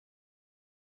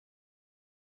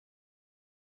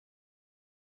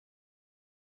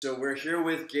So we're here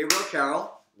with Gabriel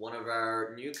Carroll, one of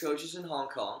our new coaches in Hong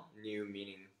Kong. New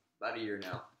meaning about a year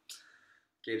now.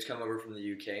 Gabe's come over from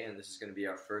the UK, and this is going to be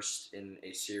our first in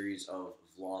a series of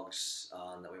vlogs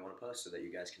that we want to post so that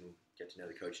you guys can get to know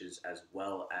the coaches as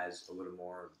well as a little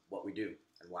more what we do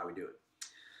and why we do it.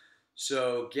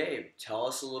 So Gabe, tell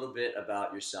us a little bit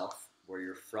about yourself, where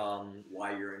you're from,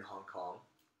 why you're in Hong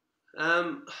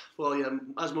Kong. Well, yeah,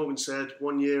 as Morgan said,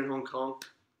 1 year in Hong Kong,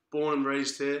 born and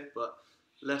raised here, but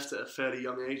left at a fairly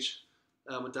young age.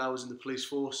 My dad was in the police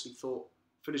force and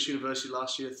finished university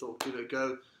last year, thought give it a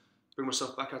go, bring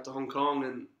myself back out to Hong Kong,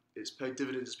 and it's paid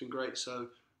dividends. It's been great. So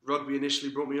rugby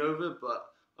initially brought me over, but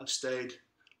I've stayed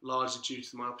largely due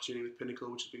to my opportunity with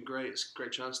Pinnacle, which has been great. It's a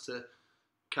great chance to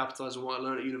capitalise on what I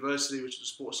learned at university, which was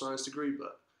a sports science degree,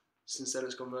 but since then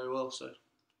it's gone very well. So.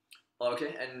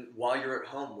 Okay, and while you're at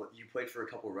home, you played for a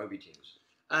couple of rugby teams.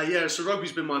 Yeah, so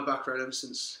rugby's been my background ever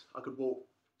since I could walk.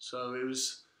 So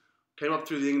came up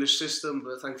through the English system,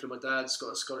 but thankfully my dad's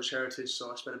got a Scottish heritage,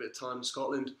 so I spent a bit of time in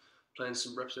Scotland playing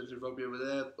some representative rugby over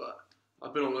there. But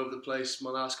I've been all over the place. My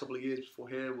last couple of years before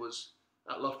here was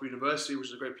at Loughborough University, which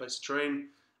is a great place to train,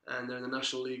 and they're in the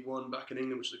National League One back in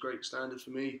England, which is a great standard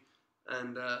for me.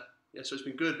 And yeah, so it's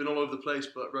been good, been all over the place,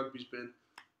 but rugby's been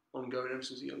ongoing ever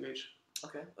since a young age.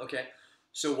 Okay.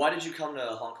 So why did you come to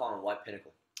Hong Kong and why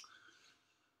Pinnacle?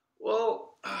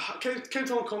 Well, I came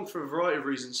to Hong Kong for a variety of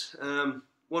reasons.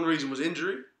 One reason was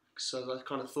injury, so I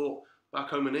kind of thought back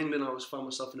home in England I found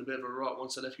myself in a bit of a rut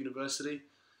once I left university.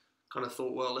 Kind of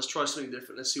thought, well, let's try something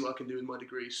different. Let's see what I can do with my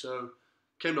degree. So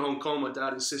came to Hong Kong. My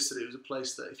dad insisted it was a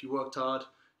place that if you worked hard,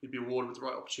 you'd be awarded with the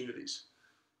right opportunities.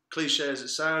 Cliche as it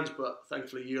sounds, but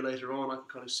thankfully a year later on, I can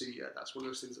kind of see, yeah, that's one of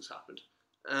those things that's happened.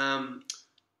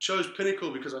 Chose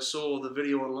Pinnacle because I saw the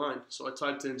video online. So I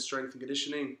typed in strength and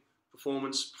conditioning,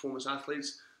 performance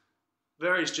athletes,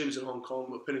 various gyms in Hong Kong,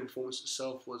 but Pinnacle Performance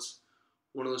itself was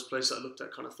one of those places I looked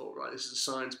at, kind of thought, right, this is a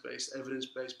science-based,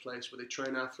 evidence-based place where they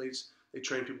train athletes, they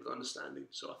train people with understanding.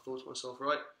 So I thought to myself,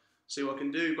 right, see what I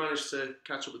can do. Managed to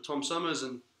catch up with Tom Summers,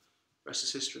 and the rest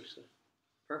is history. So.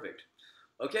 Perfect.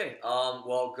 Okay,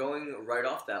 well, going right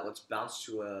off that, let's bounce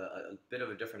to a bit of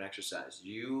a different exercise.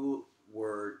 You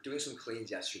were doing some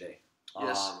cleans yesterday.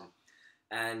 Yes.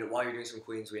 And while you're doing some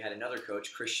cleans, we had another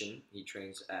coach, Christian. He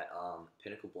trains at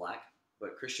Pinnacle Black,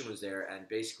 but Christian was there and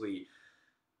basically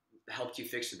helped you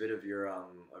fix a bit of your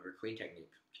clean technique.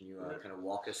 Can you kind of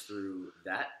walk us through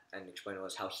that and explain to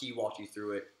us how he walked you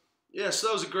through it? Yeah, so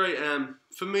that was a great.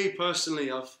 For me personally,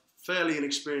 I'm fairly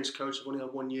inexperienced coach. I've only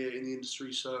had 1 year in the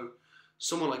industry, so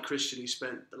someone like Christian, he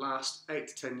spent the last 8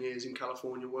 to 10 years in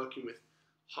California working with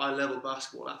high-level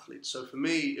basketball athletes. So for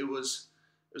me, it was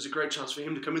a great chance for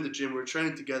him to come in the gym. We were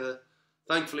training together.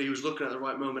 Thankfully, he was looking at the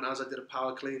right moment as I did a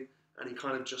power clean, and he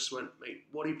kind of just went, mate,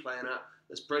 what are you playing at?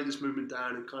 Let's break this movement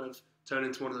down and kind of turn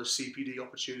into one of those CPD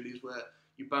opportunities where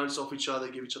you bounce off each other,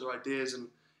 give each other ideas, and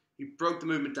he broke the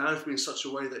movement down for me in such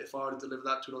a way that if I were to deliver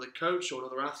that to another coach or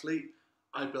another athlete,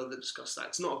 I'd be able to discuss that.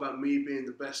 It's not about me being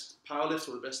the best powerlifter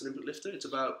or the best Olympic lifter. It's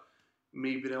about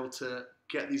me being able to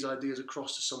get these ideas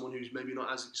across to someone who's maybe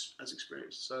not as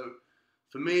experienced. So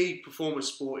for me, performance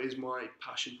sport is my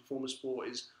passion. Performance sport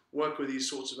is work with these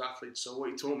sorts of athletes. So what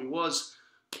he taught me was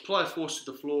apply force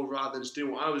to the floor rather than just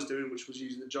doing what I was doing, which was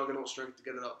using the juggernaut strength to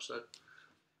get it up. So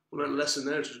I learned a lesson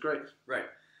there, which was great. Right.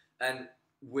 And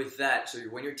with that, so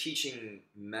when you're teaching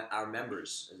our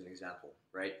members, as an example,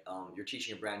 right, you're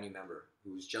teaching a brand new member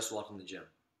who's just walked in the gym.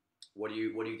 What do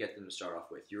you get them to start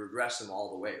off with? You regress them all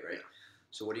the way, right? Yeah.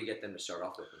 So what do you get them to start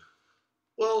off with?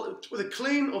 Well, with a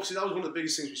clean, obviously that was one of the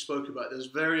biggest things we spoke about. There's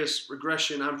various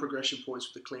regression and progression points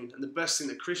with the clean. And the best thing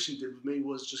that Christian did with me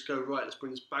was just go, right, let's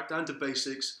bring this back down to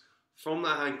basics. From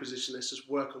that hang position, let's just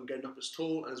work on getting up as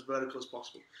tall and as vertical as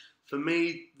possible. For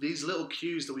me, these little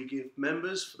cues that we give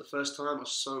members for the first time are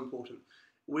so important.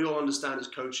 We all understand as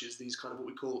coaches these kind of what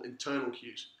we call internal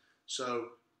cues. So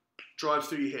drive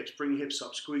through your hips, bring your hips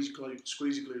up, squeeze your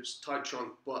glutes, tight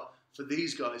trunk. But for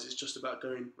these guys, it's just about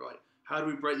going, right, how do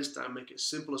we break this down, make it as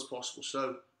simple as possible?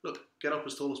 So look, get up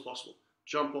as tall as possible,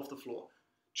 jump off the floor,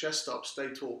 chest up,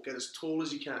 stay tall, get as tall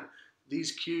as you can.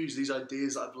 These cues, these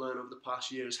ideas that I've learned over the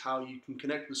past year is how you can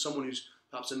connect with someone who's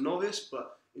perhaps a novice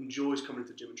but enjoys coming to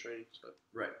the gym and training. So.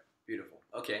 Right, beautiful.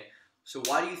 Okay, so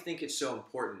why do you think it's so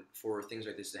important for things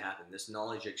like this to happen, this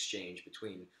knowledge exchange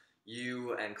between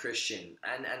you and Christian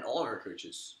and all of our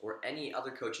coaches or any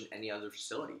other coach in any other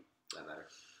facility, for that matter?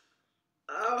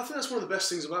 I think that's one of the best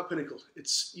things about Pinnacle.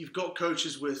 You've got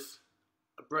coaches with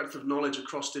a breadth of knowledge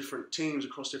across different teams,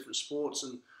 across different sports,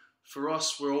 and for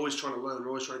us, we're always trying to learn, we're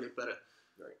always trying to get better.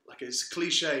 Right. Like, it's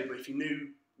cliche, but if you knew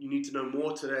you need to know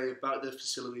more today about the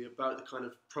facility, about the kind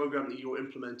of program that you're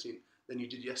implementing than you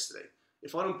did yesterday.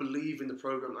 If I don't believe in the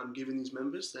program I'm giving these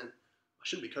members, then I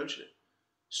shouldn't be coaching it.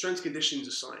 Strength conditioning is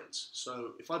a science.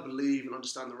 So if I believe and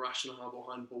understand the rationale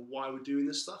behind why we're doing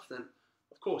this stuff, then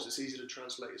of course it's easy to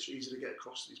translate. It's easy to get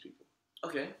across to these people.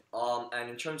 Okay. And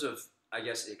in terms of, I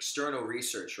guess, external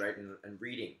research, right, and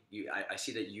reading, I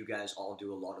see that you guys all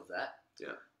do a lot of that.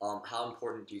 Yeah. How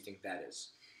important do you think that is?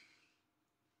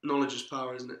 Knowledge is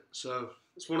power, isn't it? So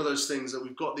it's one of those things that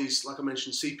we've got these, like I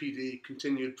mentioned, CPD,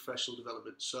 continued professional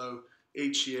development. So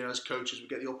each year as coaches, we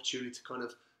get the opportunity to kind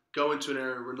of go into an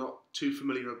area we're not too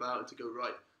familiar about and to go,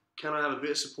 right, can I have a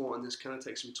bit of support on this? Can I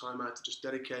take some time out to just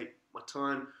dedicate my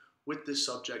time with this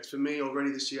subject? For me, already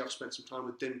this year, I've spent some time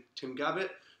with Tim Gabbett,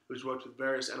 who's worked with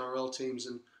various NRL teams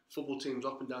and football teams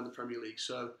up and down the Premier League.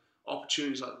 So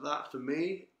opportunities like that, for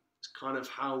me, is kind of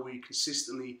how we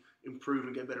consistently improve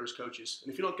and get better as coaches.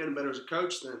 And if you're not getting better as a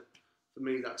coach, then for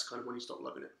me, that's kind of when you stop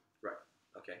loving it. Right.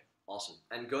 Okay. Awesome.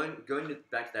 And going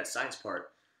back to that science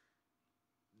part,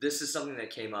 this is something that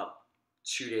came up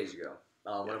 2 days ago.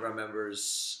 One of our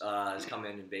members has come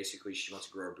in and basically she wants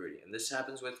to grow her booty. And this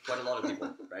happens with quite a lot of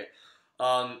people,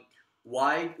 right?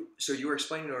 Why? So you were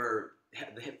explaining to her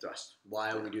the hip thrust,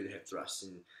 why we do the hip thrust.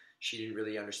 And she didn't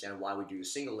really understand why we do a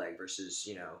single leg versus,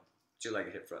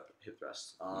 two-legged hip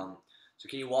thrust. So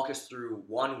can you walk us through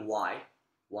why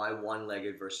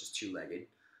one-legged versus two-legged,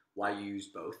 why you use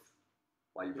both,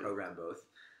 why you program both,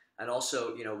 and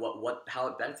also how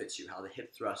it benefits you, how the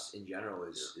hip thrust in general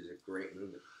is a great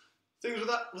movement. Things with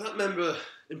that member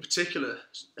in particular,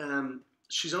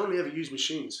 she's only ever used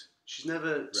machines. She's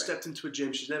never stepped into a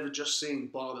gym. She's never just seen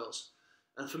barbells.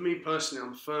 And for me personally,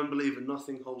 I'm a firm believer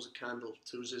nothing holds a candle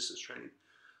to resistance training.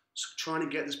 So trying to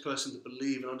get this person to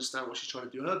believe and understand what she's trying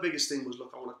to do. Her biggest thing was,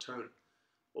 look, I want to tone.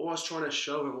 But what I was trying to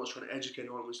show her, what I was trying to educate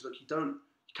her on was, look, you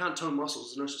can't tone muscles.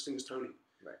 There's no such thing as toning.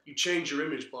 Right. You change your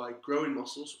image by growing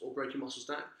muscles or breaking muscles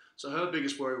down. So her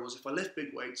biggest worry was, if I lift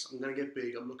big weights, I'm going to get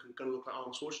big. I'm going to look like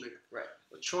Arnold Schwarzenegger. Right.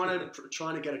 But trying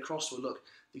to get across to her, look,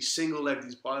 these single leg,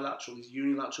 these bilateral, these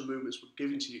unilateral movements we're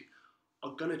giving to you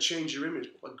are going to change your image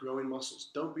by growing muscles.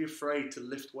 Don't be afraid to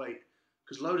lift weight,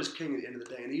 because load is king at the end of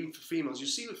the day. And even for females, you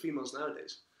see with females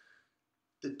nowadays,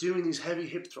 they're doing these heavy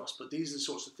hip thrusts, but these are the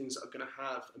sorts of things that are going to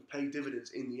have and pay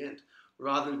dividends in the end,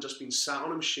 rather than just being sat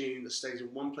on a machine that stays in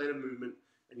one plane of movement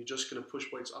and you're just going to push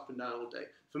weights up and down all day.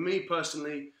 For me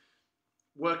personally,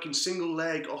 working single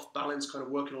leg off balance, kind of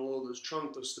working on all those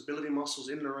trunk, those stability muscles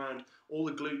in and around, all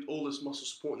the glute, all this muscle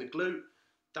supporting the glute,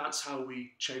 that's how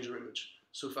we change our image.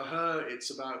 So for her,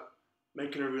 it's about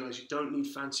making her realize you don't need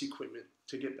fancy equipment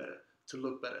to get better, to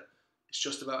look better. It's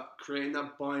just about creating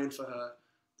that buy-in for her.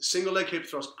 The single leg hip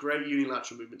thrust, great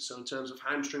unilateral movement. So in terms of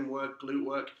hamstring work, glute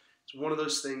work, it's one of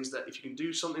those things that if you can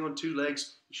do something on two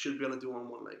legs, you should be able to do on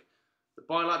one leg. The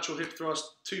bilateral hip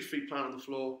thrust, 2 feet planted on the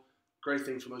floor, great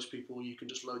thing for most people. You can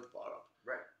just load the bar up.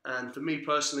 Right. And for me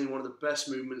personally, one of the best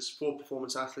movements for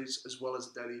performance athletes as well as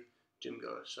a daily gym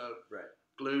goer. So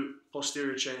glute,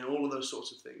 posterior chain, all of those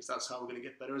sorts of things. That's how we're going to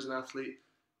get better as an athlete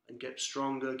and get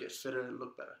stronger, get fitter, and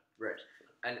look better. Right.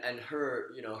 And her,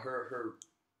 her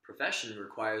profession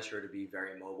requires her to be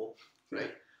very mobile,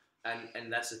 right? Yeah.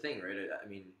 And that's the thing, right? I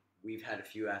mean, we've had a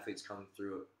few athletes come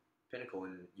through Pinnacle,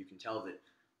 and you can tell that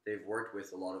they've worked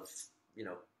with a lot of,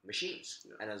 machines,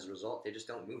 and as a result, they just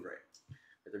don't move right.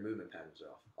 Their movement patterns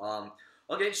are off.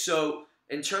 Okay, so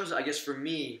in terms of, I guess for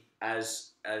me,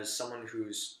 as someone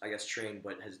who's, I guess, trained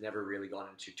but has never really gone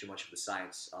into too much of the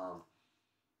science,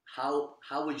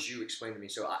 how would you explain to me?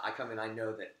 So I come in, I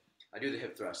know that I do the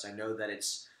hip thrust. I know that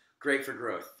it's great for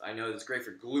growth. I know it's great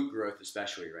for glute growth,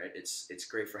 especially, right? It's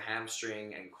great for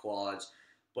hamstring and quads.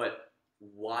 But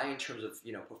why, in terms of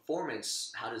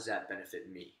performance, how does that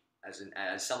benefit me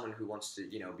as someone who wants to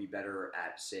be better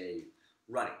at, say,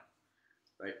 running,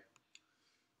 right?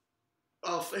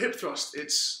 For hip thrust,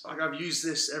 it's like I've used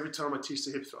this every time I teach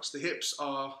the hip thrust. The hips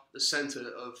are the center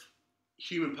of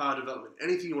human power development.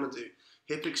 Anything you want to do,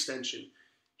 hip extension,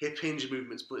 hip hinge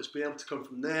movements, but it's being able to come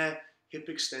from there, hip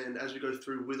extend as we go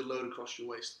through with a load across your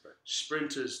waist. Right.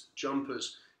 Sprinters,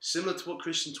 jumpers, similar to what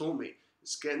Christian taught me.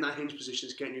 It's getting that hinge position,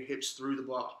 it's getting your hips through the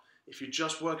bar. If you're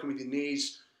just working with your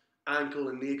knees, ankle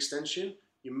and knee extension,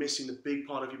 you're missing the big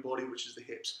part of your body, which is the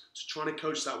hips. So trying to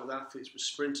coach that with athletes, with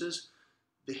sprinters,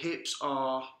 the hips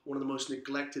are one of the most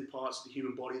neglected parts of the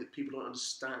human body that people don't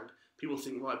understand. People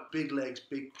think, right, big legs,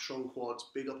 big strong quads,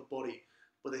 big upper body,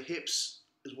 but the hips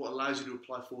is what allows you to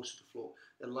apply force to the floor.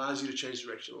 It allows you to change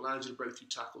direction, it allows you to break through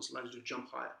tackles, it allows you to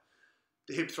jump higher.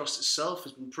 The hip thrust itself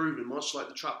has been proven, much like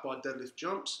the trap bar deadlift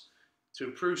jumps, to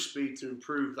improve speed, to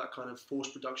improve that kind of force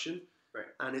production. Right.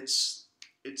 And it's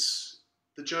it's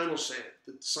the journals say it,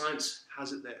 the science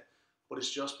has it there, but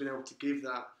it's just being able to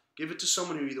give it to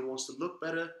someone who either wants to look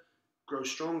better, grow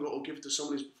stronger, or give it to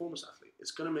someone who's a performance athlete.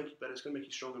 It's going to make you better, it's going to make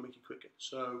you stronger, make you quicker.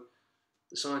 So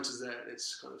the science is there, and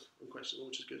it's kind of unquestionable,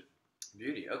 which is good.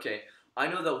 Beauty. Okay. I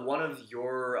know that one of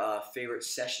your favorite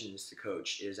sessions to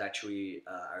coach is actually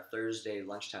our Thursday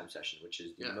lunchtime session, which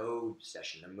is the MOBE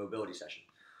session, the mobility session.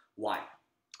 Why?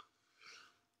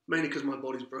 Mainly because my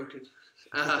body's broken.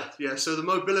 So the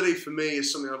mobility for me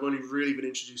is something I've only really been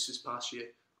introduced this past year.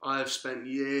 I have spent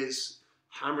years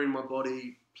hammering my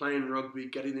body, playing rugby,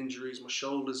 getting injuries. My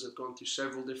shoulders have gone through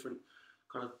several different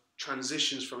kind of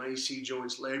transitions from AC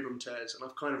joints, labrum tears, and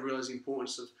I've kind of realised the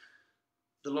importance of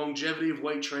the longevity of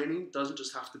weight training doesn't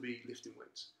just have to be lifting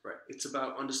weights. Right. It's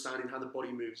about understanding how the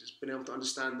body moves. It's being able to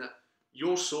understand that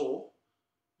you're sore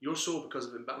because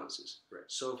of imbalances. Right.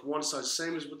 So if one side,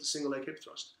 same as with the single leg hip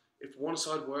thrust, if one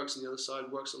side works and the other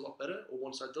side works a lot better, or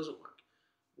one side doesn't work,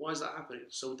 why is that happening?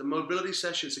 So with the mobility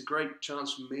session, it's a great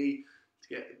chance for me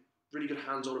to get a really good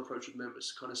hands-on approach with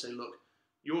members to kind of say, look,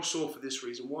 you're sore for this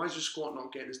reason. Why is your squat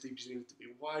not getting as deep as you need it to be?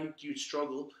 Why do you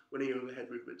struggle when you overhead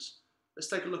movements? Let's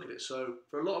take a look at it. So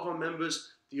for a lot of our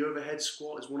members, the overhead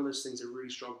squat is one of those things they really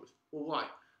struggle with. Well, why?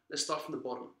 Let's start from the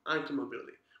bottom. Ankle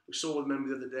mobility. We saw with a member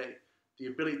the other day, the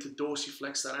ability to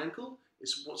dorsiflex that ankle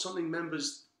is something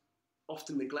members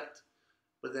often neglect.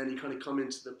 But then you kind of come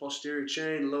into the posterior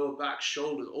chain, lower back,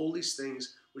 shoulders, all these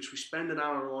things which we spend an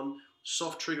hour on,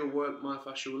 soft trigger work,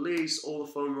 myofascial release, all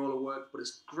the foam roller work, but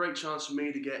it's a great chance for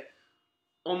me to get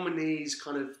on my knees,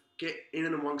 kind of get in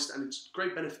and amongst, and it's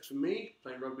great benefit for me,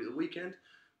 playing rugby at the weekend,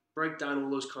 break down all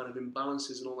those kind of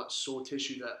imbalances and all that sore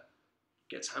tissue that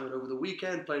gets hammered over the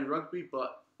weekend playing rugby,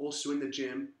 but also in the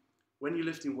gym. When you're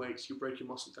lifting weights, you're breaking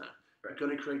muscle down. Right. You're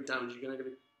going to create damage, you're going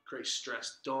to create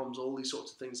stress, DOMs, all these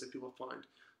sorts of things that people find.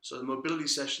 So the mobility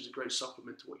session is a great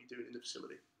supplement to what you're doing in the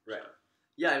facility. Right.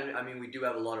 Yeah, I mean, we do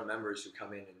have a lot of members who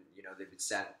come in and, they've been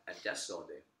sat at desks all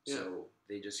day. Yeah. So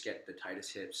they just get the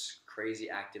tightest hips, crazy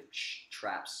active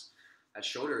traps, and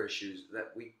shoulder issues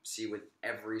that we see with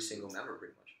every single member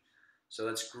pretty much. So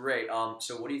that's great.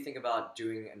 So what do you think about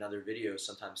doing another video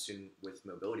sometime soon with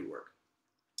mobility work?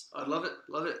 I'd love it,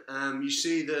 love it. You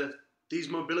see these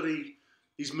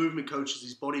movement coaches,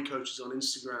 these body coaches on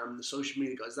Instagram, the social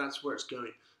media guys, that's where it's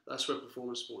going. That's where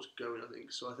performance sports are going, I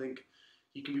think. So I think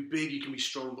you can be big, you can be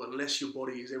strong, but unless your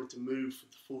body is able to move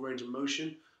with the full range of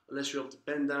motion, unless you're able to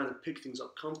bend down and pick things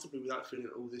up comfortably without feeling,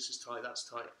 oh, this is tight, that's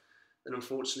tight, then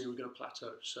unfortunately we're going to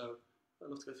plateau. So I'd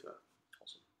love to go through that.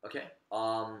 Awesome.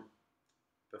 Okay.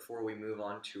 Before we move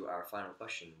on to our final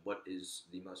question, what is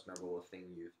the most memorable thing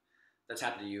that's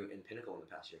happened to you in Pinnacle in the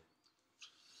past year?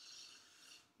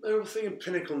 Memorable thing in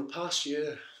Pinnacle in the past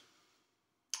year?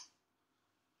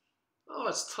 Oh,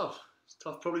 it's tough. It's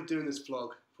tough. Probably doing this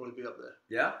vlog. Probably be up there.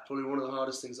 Yeah? Probably one of the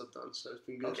hardest things I've done, so it's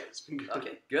been good. Okay. It's been good.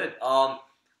 Okay, good.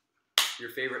 Your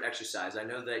favorite exercise? I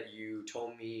know that you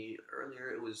told me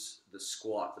earlier it was the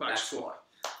squat, the back squat.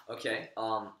 Okay.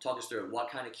 Talk us through it. What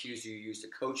kind of cues do you use to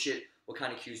coach it? What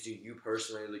kind of cues do you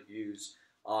personally use?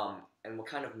 And what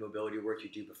kind of mobility work you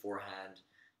do beforehand?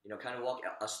 Kind of walk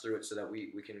us through it so that we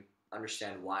can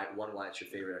understand why it's your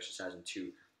favorite exercise, and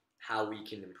two, how we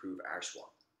can improve our squat.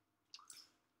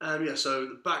 So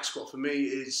the back squat for me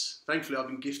is, thankfully I've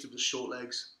been gifted with short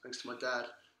legs, thanks to my dad.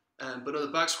 But no,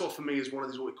 the back squat for me is one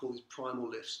of these, what we call these primal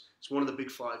lifts. It's one of the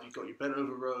big five. You've got your bent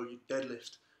over row, your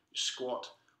deadlift, your squat,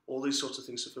 all these sorts of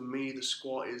things. So for me, the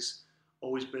squat is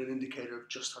always been an indicator of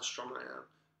just how strong I am.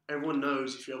 Everyone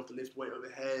knows if you're able to lift weight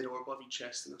overhead or above your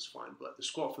chest, then that's fine. But the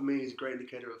squat for me is a great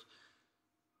indicator of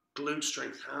glute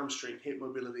strength, hamstring, hip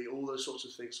mobility, all those sorts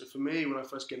of things. So for me, when I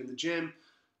first get in the gym,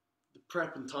 the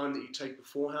prep and time that you take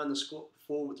beforehand,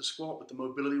 with the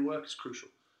mobility work is crucial.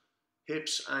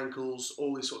 Hips, ankles,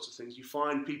 all these sorts of things. You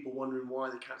find people wondering why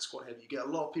they can't squat heavy. You get a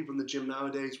lot of people in the gym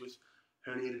nowadays with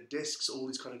herniated discs, all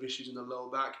these kind of issues in the lower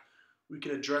back. We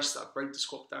can address that, break the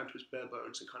squat down to its bare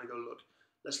bones and kind of go, look,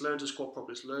 let's learn to squat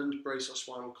properly. Let's learn to brace our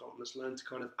spinal column. Let's learn to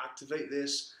kind of activate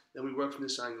this. Then we work from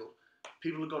this angle.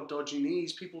 People have got dodgy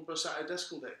knees. People are sat at a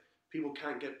desk all day. People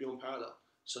can't get beyond parallel.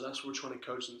 So that's what we're trying to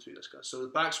coach them through this, guys. So the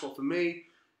back squat for me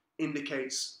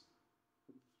indicates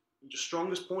your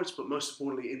strongest points, but most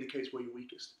importantly, indicates where you're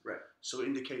weakest. Right. So it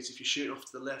indicates if you're shooting off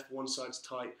to the left, one side's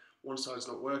tight, one side's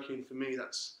not working. For me,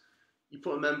 that's, you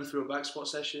put a member through a back squat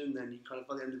session, then you kind of,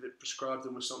 by the end of it, prescribe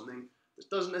them with something that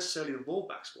doesn't necessarily involve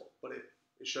back squat, but it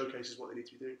showcases what they need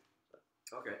to be doing.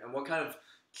 So. Okay. And what kind of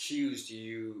cues do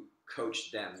you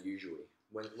coach them usually?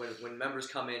 When members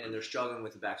come in and they're struggling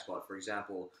with the back squat, for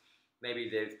example, maybe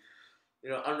they've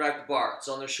unwrap the bar. It's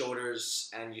on their shoulders,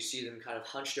 and you see them kind of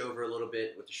hunched over a little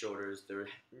bit with the shoulders. Their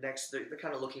necks, they're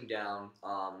kind of looking down,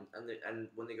 and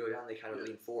when they go down, they kind of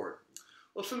lean forward.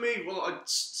 Well, for me,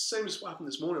 same as what happened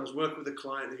this morning. I was working with a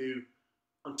client who,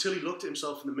 until he looked at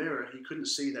himself in the mirror, he couldn't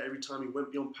see that every time he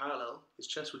went beyond parallel, his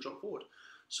chest would drop forward.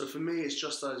 So for me, it's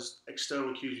just those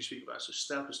external cues you speak about. So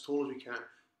step as tall as we can,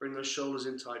 bring those shoulders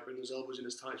in tight, bring those elbows in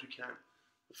as tight as we can.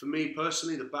 But for me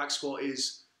personally, the back squat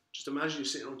is, just imagine you're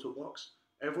sitting onto a box.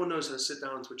 Everyone knows how to sit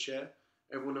down onto a chair.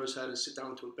 Everyone knows how to sit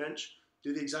down onto a bench.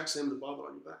 Do the exact same with the barbell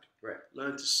on your back. Right.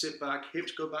 Learn to sit back,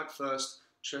 hips go back first,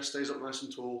 chest stays up nice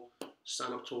and tall,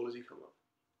 stand up tall as you come up.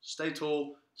 Stay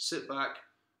tall, sit back,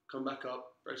 come back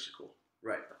up, brace your core.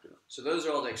 Right. So those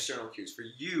are all the external cues. For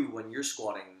you, when you're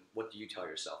squatting, what do you tell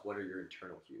yourself? What are your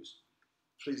internal cues?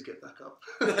 Please get back up.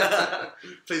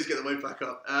 Please get the weight back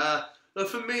up. But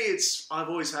for me, I've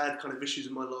always had kind of issues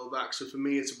with my lower back. So for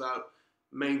me, it's about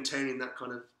maintaining that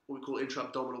kind of what we call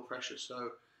intra-abdominal pressure.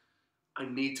 So I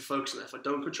need to focus on that. If I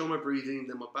don't control my breathing,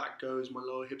 then my back goes, my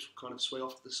lower hips will kind of sway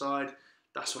off to the side.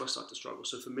 That's when I start to struggle.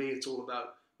 So for me, it's all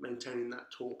about maintaining that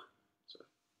torque. So.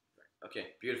 Okay,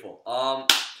 beautiful.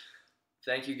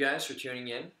 Thank you guys for tuning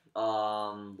in.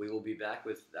 We will be back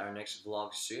with our next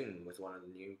vlog soon with one of the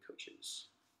new coaches.